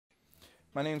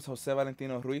My name is José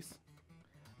Valentino Ruiz,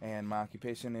 and my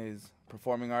occupation is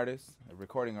performing artist, a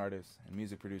recording artist, and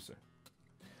music producer.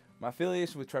 My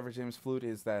affiliation with Trevor James Flute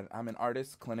is that I'm an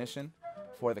artist, clinician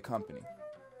for the company.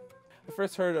 I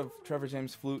first heard of Trevor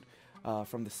James Flute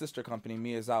from the sister company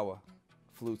Miyazawa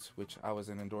Flutes, which I was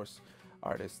an endorsed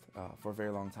artist for a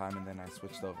very long time, and then I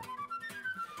switched over.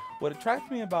 What attracted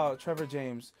me about Trevor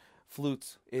James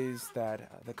Flutes is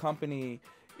that the company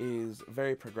is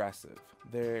very progressive.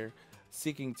 They're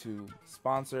seeking to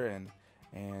sponsor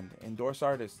and endorse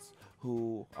artists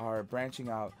who are branching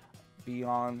out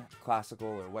beyond classical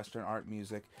or Western art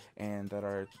music and that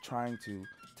are trying to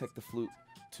take the flute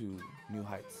to new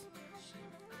heights.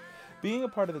 Being a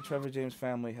part of the Trevor James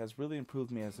family has really improved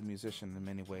me as a musician in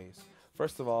many ways.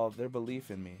 First of all, their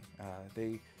belief in me.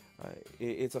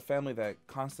 It's a family that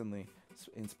constantly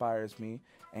inspires me,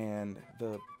 and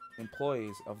the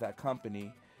employees of that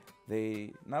company,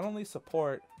 they not only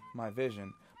support my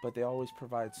vision, but they always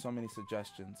provide so many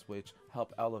suggestions which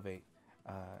help elevate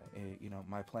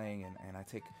my playing, and I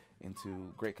take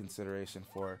into great consideration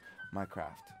for my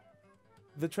craft.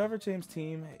 The Trevor James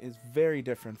team is very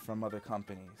different from other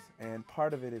companies, and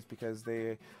part of it is because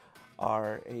they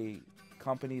are a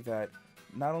company that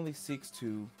not only seeks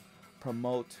to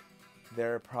promote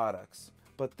their products,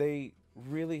 but they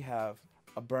really have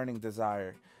a burning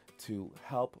desire to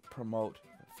help promote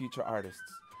future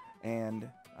artists. And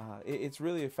it's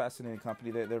really a fascinating company.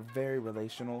 They're very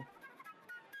relational.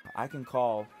 I can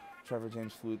call Trevor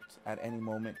James Flute at any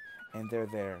moment, and they're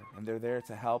there. And they're there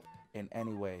to help in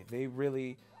any way. They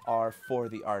really are for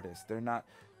the artist. They're not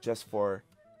just for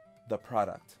the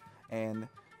product. And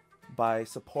by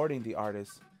supporting the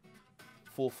artist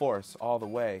full force all the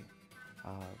way,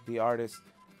 the artist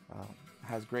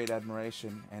has great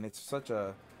admiration, and it's such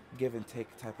a give and take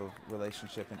type of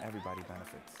relationship, and everybody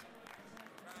benefits.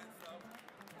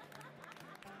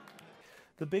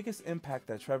 The biggest impact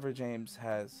that Trevor James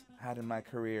has had in my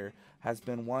career has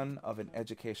been one of an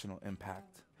educational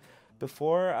impact.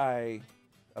 Before I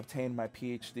obtained my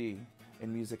PhD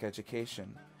in music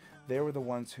education, they were the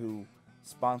ones who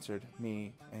sponsored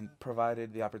me and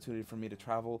provided the opportunity for me to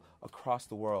travel across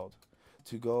the world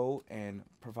to go and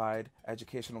provide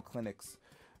educational clinics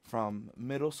from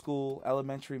middle school,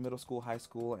 elementary, middle school, high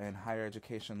school, and higher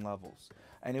education levels.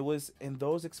 And it was in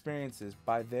those experiences,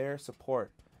 by their support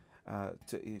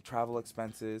to travel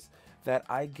expenses, that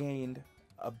I gained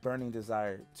a burning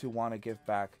desire to want to give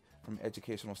back from an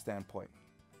educational standpoint.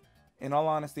 In all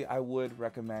honesty, I would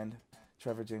recommend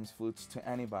Trevor James Flutes to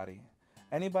anybody.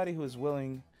 Anybody who is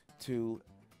willing to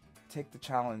take the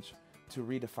challenge to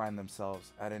redefine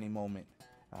themselves at any moment.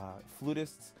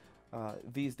 Flutists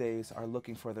these days are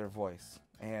looking for their voice.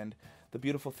 And the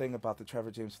beautiful thing about the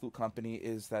Trevor James Flute Company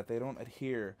is that they don't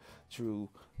adhere to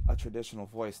a traditional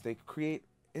voice. They create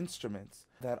instruments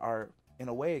that are, in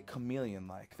a way,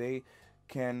 chameleon-like. They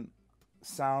can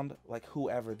sound like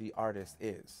whoever the artist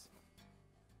is.